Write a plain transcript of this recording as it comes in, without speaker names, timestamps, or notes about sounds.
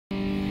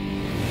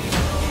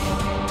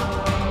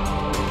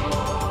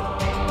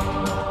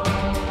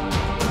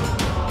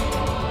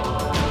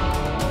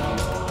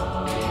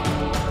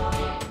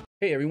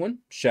Hey everyone,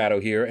 Shaedow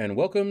here, and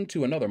welcome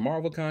to another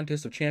Marvel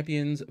Contest of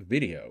Champions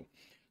video.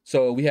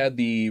 So we had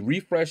the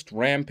refreshed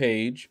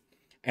Rampage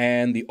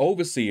and the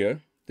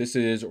Overseer. This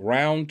is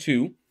round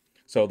 2.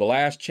 So the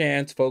last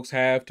chance folks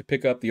have to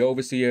pick up the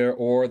Overseer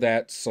or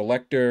that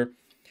Selector.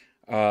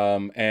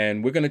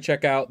 And we're going to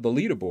check out the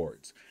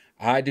leaderboards.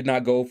 I did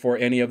not go for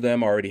any of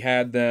them, I already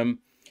had them.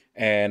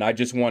 And I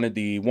just wanted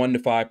the 1 to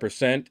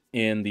 5%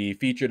 in the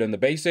featured and the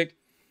basic,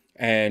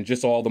 and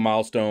just all the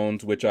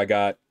milestones, which I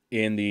got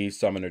in the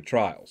Summoner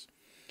Trials.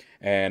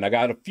 And I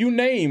got a few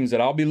names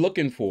that I'll be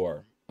looking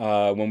for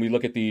when we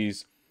look at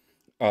these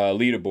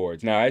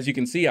leaderboards. Now, as you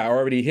can see, I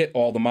already hit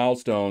all the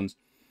milestones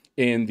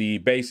in the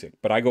basic,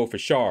 but I go for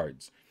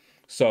shards.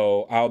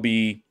 So I'll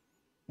be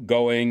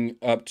going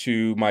up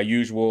to my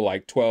usual,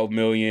 like 12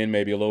 million,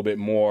 maybe a little bit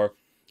more.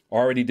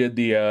 Already did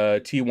the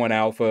T1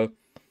 Alpha,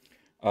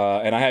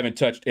 and I haven't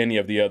touched any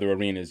of the other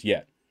arenas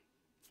yet.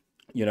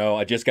 You know,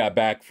 I just got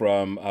back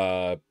from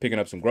picking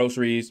up some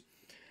groceries.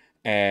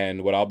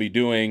 And what I'll be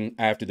doing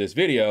after this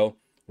video,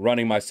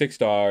 running my 6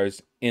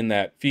 stars in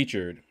that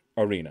featured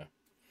arena.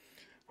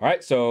 All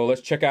right, so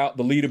let's check out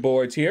the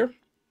leaderboards here.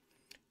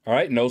 All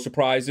right, no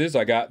surprises.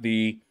 I got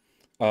the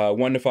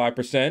 1 to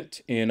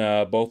 5% in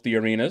both the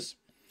arenas.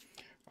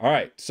 All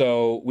right,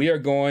 so we are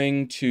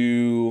going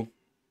to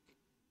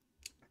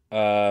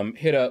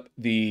hit up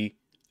the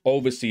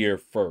Overseer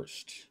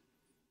first.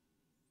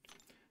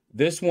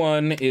 This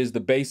one is the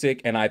basic,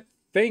 and I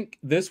think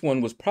this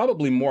one was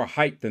probably more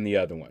hype than the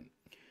other one.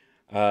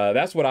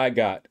 That's what I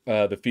got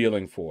the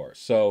feeling for.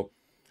 So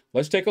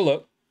let's take a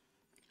look,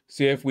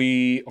 see if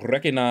we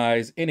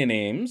recognize any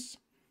names.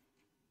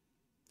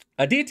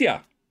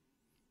 Aditya,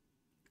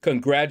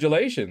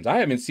 congratulations. I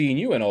haven't seen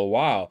you in a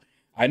while.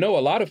 I know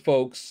a lot of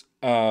folks,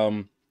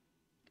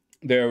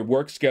 their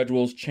work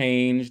schedules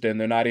changed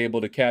and they're not able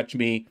to catch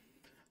me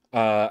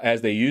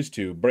as they used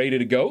to. Brady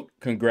the Goat,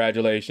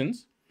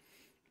 congratulations.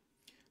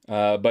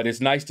 But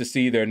it's nice to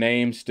see their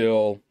names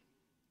still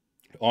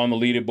on the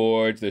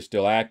leaderboards. They're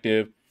still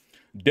active.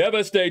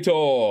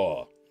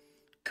 Devastator,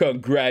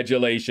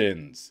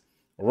 congratulations.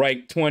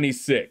 Rank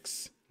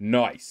 26.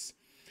 Nice.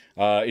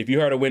 If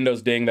you heard a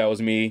Windows ding, that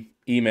was me.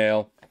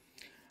 Email.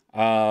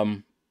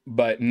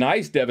 But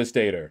nice,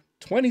 Devastator.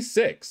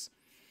 26.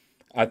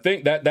 I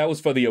think that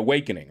was for the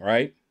Awakening,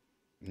 right?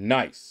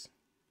 Nice.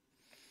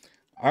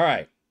 All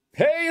right.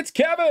 Hey, it's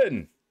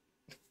Kevin.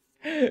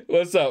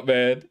 What's up,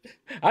 man?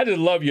 I just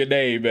love your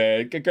name,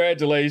 man.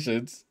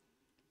 Congratulations.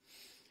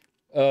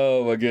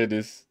 Oh, my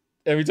goodness.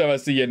 Every time I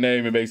see your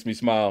name, it makes me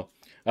smile.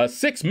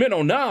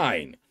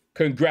 6Minnow9.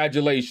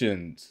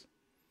 Congratulations.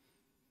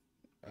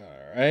 All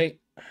right.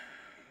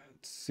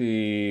 Let's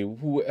see.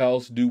 Who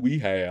else do we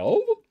have?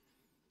 All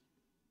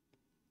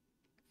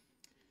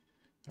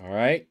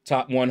right.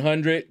 Top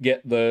 100.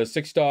 Get the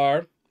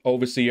 6-star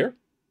Overseer.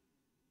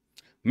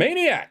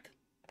 Maniac.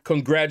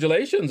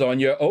 Congratulations on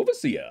your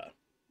Overseer.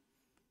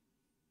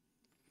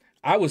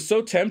 I was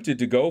so tempted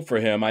to go for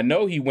him. I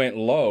know he went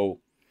low,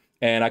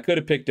 and I could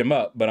have picked him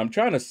up, but I'm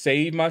trying to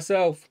save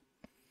myself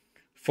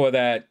for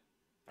that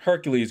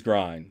Hercules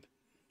grind.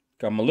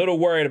 I'm a little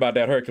worried about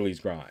that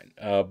Hercules grind.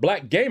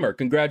 Black Gamer,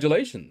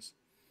 congratulations.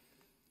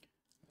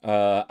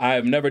 I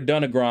have never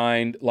done a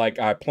grind like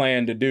I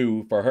planned to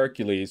do for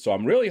Hercules, so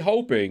I'm really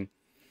hoping,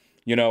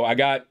 you know, I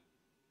got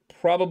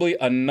probably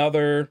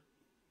another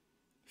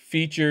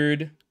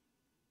featured,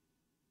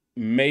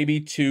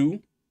 maybe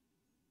 2,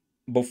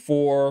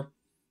 before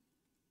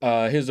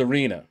his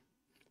arena.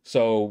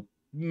 So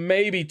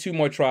maybe 2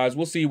 more tries.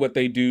 We'll see what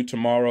they do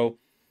tomorrow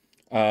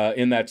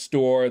in that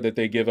store that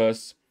they give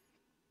us.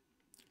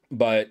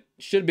 But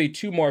should be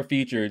 2 more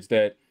features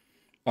that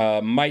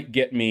might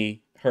get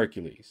me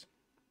Hercules.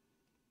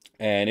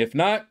 And if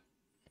not,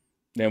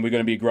 then we're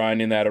going to be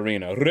grinding that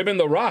arena. Ribbon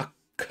the Rock,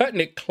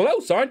 cutting it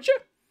close, aren't you?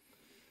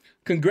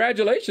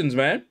 Congratulations,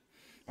 man.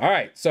 All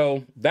right,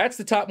 so that's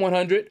the top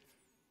 100.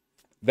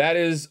 That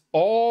is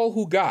all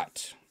who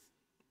got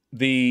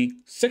the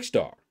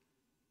 6-star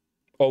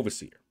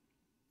Overseer.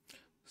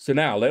 So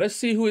now let us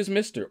see who is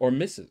Mr. or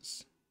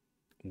Mrs.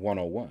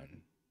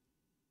 101.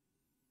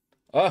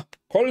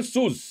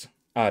 Colsus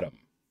Adam.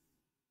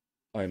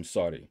 I'm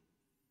sorry.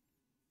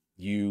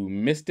 You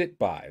missed it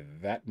by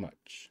that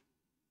much.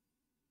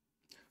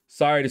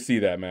 Sorry to see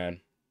that,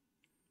 man.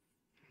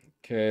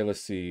 Okay,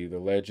 let's see. The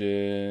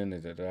legend.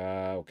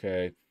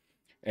 Okay.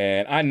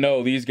 And I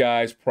know these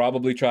guys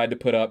probably tried to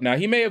put up. Now,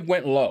 he may have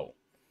went low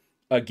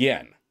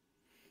again.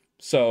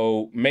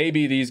 So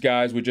maybe these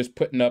guys were just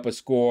putting up a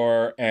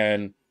score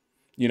and,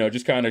 you know,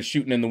 just kind of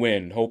shooting in the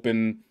wind,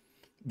 hoping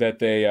that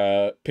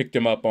they picked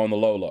him up on the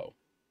low.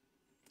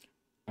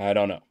 I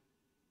don't know.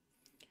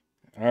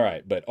 All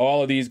right, but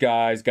all of these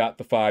guys got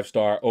the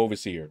 5-star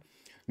Overseer.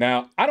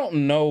 Now, I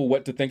don't know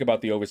what to think about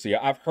the Overseer.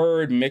 I've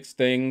heard mixed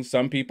things.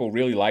 Some people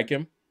really like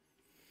him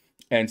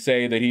and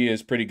say that he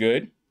is pretty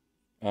good.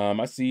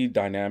 I see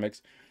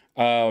dynamics.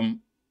 But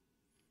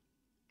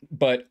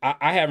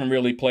I haven't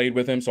really played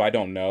with him, so I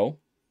don't know.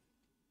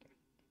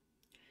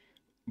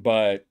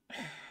 But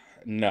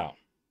no.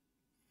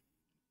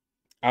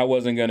 I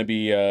wasn't going to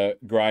be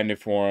grinding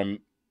for him.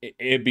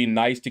 It'd be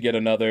nice to get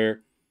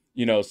another,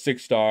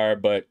 6-star,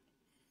 but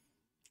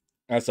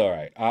that's all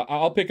right.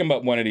 I'll pick him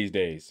up one of these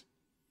days.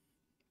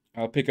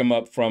 I'll pick him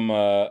up from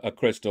a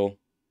crystal.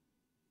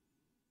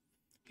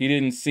 He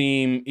didn't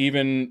seem,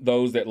 even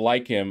those that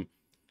like him,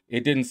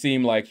 it didn't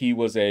seem like he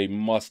was a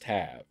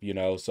must-have,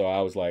 So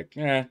I was like,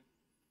 eh.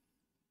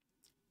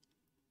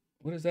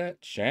 What is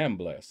that?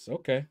 Shambless.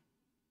 Okay.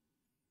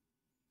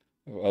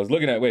 I was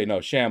looking at, wait, no,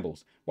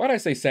 Shambles. Why did I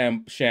say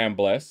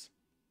Shambless?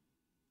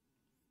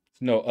 There's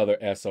no other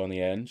S on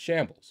the end.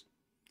 Shambles.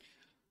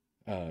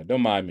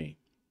 Don't mind me.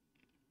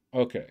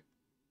 Okay.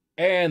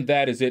 And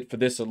that is it for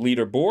this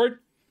leaderboard.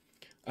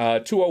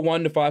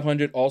 201 to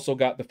 500 also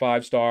got the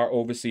 5-star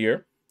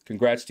Overseer.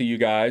 Congrats to you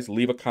guys.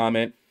 Leave a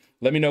comment.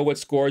 Let me know what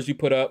scores you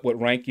put up, what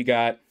rank you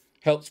got.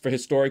 Helps for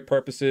historic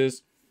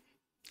purposes.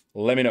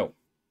 Let me know.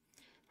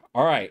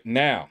 All right,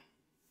 now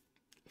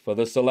for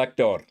the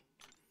selector.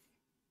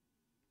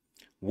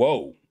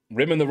 Whoa,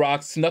 Rim the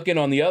Rock snuck in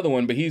on the other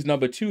one, but he's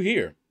number 2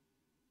 here.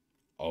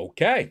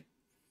 Okay.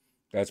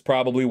 That's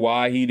probably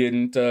why he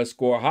didn't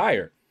score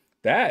higher.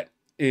 That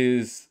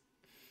is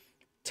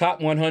top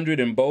 100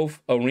 in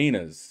both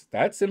arenas.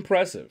 That's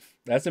impressive.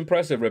 That's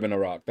impressive, Rim the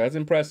Rock. That's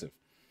impressive.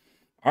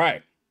 All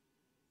right.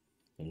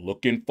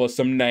 Looking for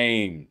some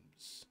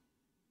names.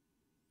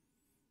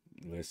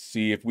 Let's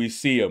see if we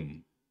see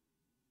them.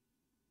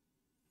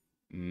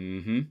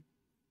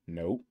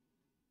 Nope.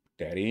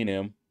 That ain't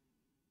him.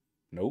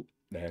 Nope.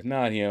 That's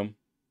not him.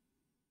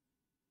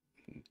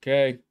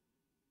 Okay.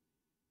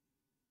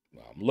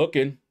 I'm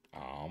looking.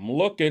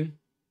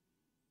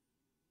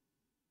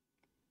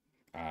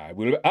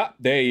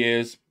 There he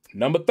is.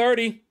 Number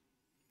 30.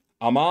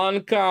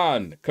 Aman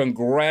Khan.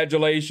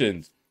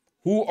 Congratulations.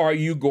 Who are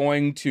you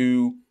going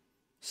to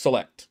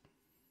select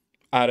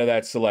out of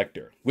that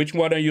selector? Which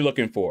one are you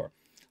looking for?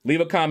 Leave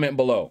a comment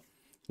below.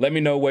 Let me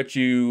know what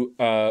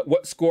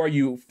score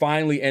you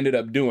finally ended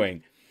up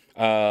doing.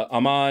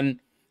 Aman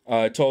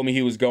told me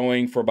he was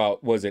going for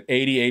about, was it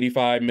 80,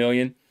 85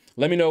 million?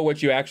 Let me know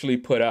what you actually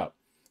put up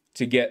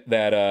to get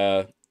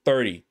that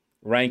 30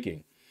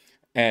 ranking.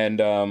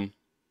 And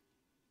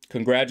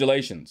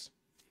congratulations.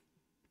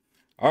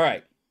 All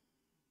right.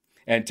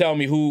 And tell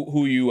me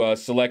who you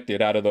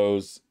selected out of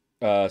those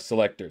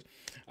selectors.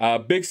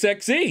 Big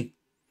Sexy.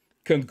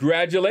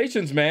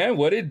 Congratulations, man.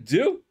 What'd it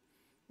do?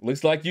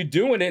 Looks like you're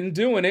doing it and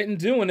doing it and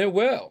doing it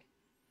well.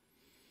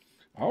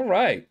 All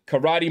right.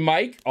 Karate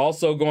Mike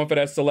also going for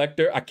that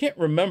selector. I can't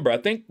remember. I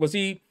think, was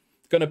he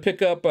going to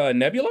pick up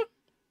Nebula?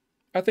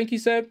 I think he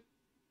said.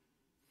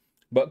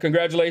 But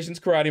congratulations,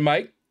 Karate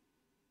Mike.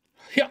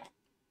 Yeah.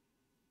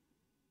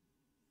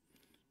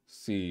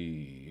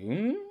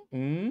 See.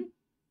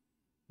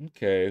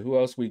 Okay, who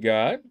else we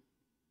got?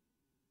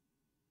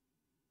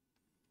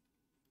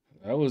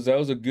 That was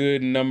a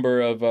good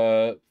number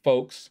of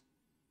folks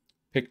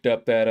picked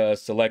up that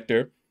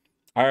selector.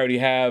 I already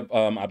have,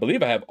 I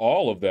believe I have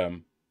all of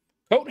them.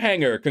 Coat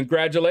Hanger,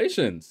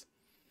 congratulations.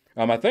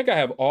 I think I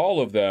have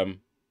all of them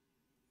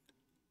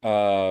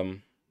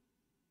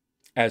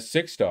as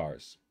 6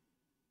 stars.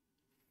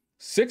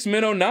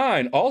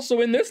 6Min09,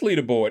 also in this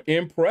leaderboard.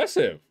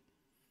 Impressive.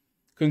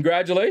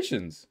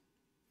 Congratulations.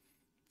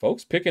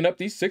 Folks picking up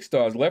these 6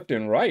 stars left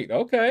and right.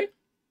 Okay.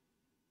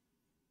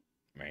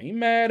 I ain't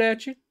mad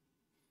at you.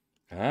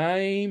 I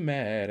ain't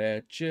mad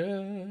at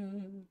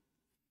you.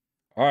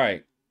 All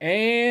right.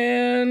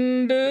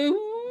 And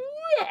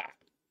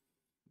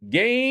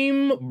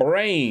Game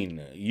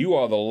Brain, you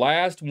are the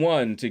last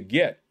one to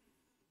get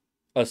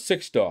a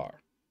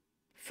 6-star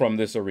from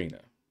this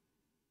arena.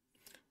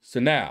 So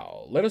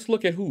now, let us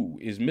look at who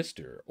is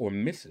Mr. or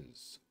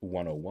Mrs.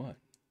 101.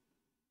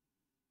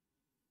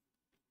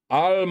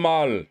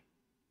 Almal.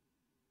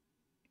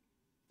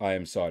 I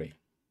am sorry.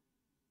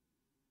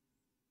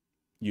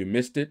 You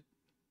missed it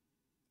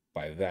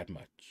by that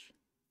much.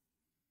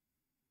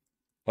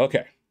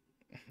 Okay.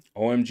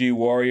 OMG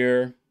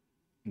Warrior,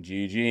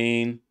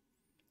 G-Gene.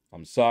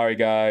 I'm sorry,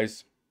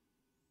 guys.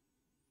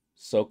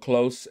 So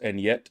close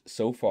and yet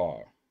so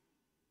far.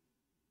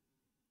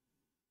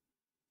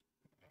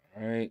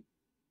 All right.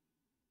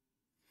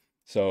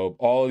 So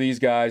all of these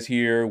guys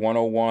here,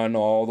 101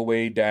 all the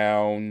way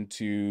down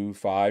to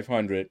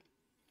 500,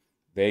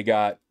 they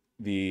got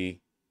the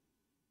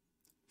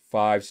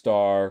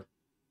 5-star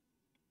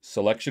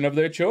selection of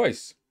their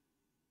choice,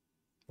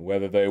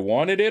 whether they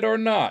wanted it or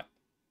not.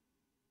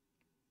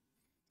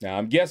 Now,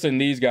 I'm guessing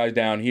these guys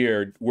down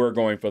here were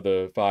going for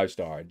the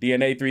 5-star.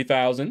 DNA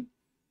 3000,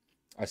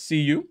 I see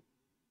you.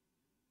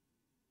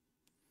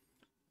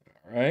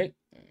 All right.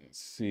 Let's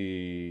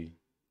see.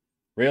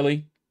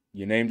 Really?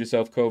 You named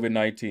yourself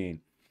COVID-19.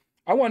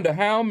 I wonder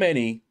how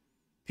many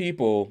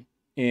people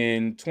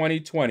in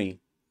 2020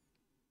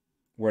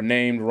 were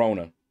named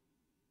Rona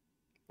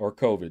or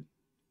COVID.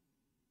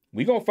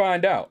 We're going to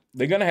find out.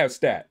 They're going to have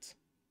stats.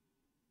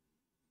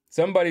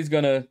 Somebody's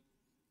going to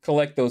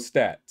collect those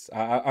stats.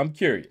 I'm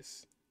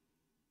curious.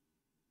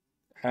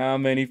 How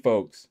many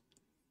folks?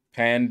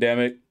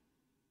 Pandemic,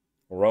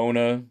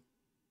 Rona,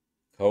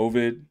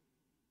 COVID.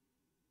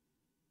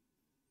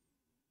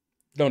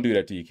 Don't do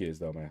that to your kids,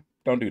 though, man.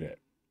 Don't do that.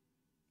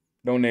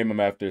 Don't name them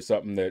after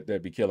something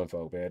that be killing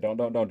folk, man.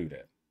 Don't do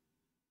that.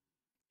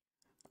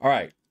 All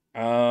right.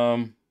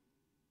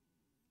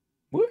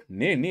 What?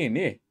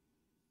 Ni.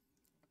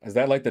 Is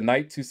that like the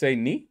knights who say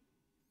ni?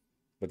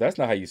 But that's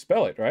not how you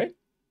spell it, right?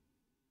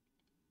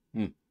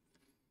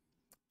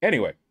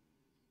 Anyway.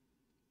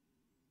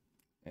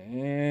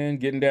 And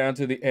getting down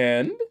to the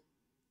end.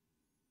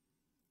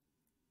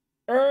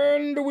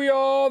 And we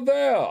are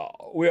there.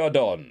 We are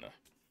done.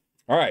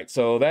 All right,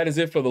 so that is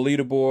it for the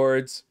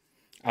leaderboards.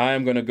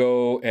 I'm going to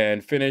go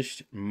and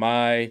finish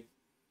my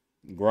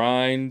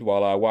grind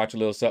while I watch a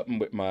little something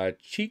with my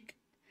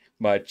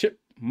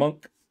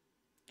chipmunk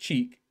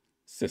cheek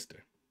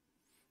sister.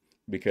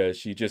 Because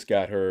she just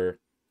got her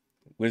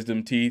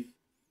wisdom teeth,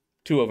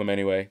 2 of them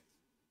anyway,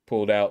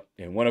 pulled out,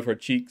 and one of her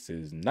cheeks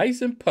is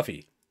nice and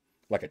puffy,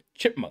 like a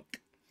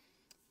chipmunk.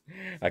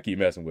 I keep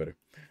messing with her.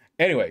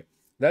 Anyway,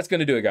 that's going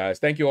to do it, guys.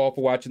 Thank you all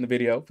for watching the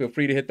video. Feel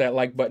free to hit that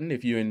like button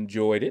if you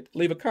enjoyed it.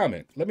 Leave a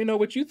comment. Let me know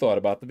what you thought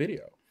about the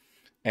video.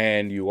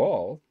 And you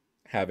all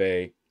have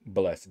a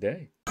blessed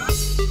day.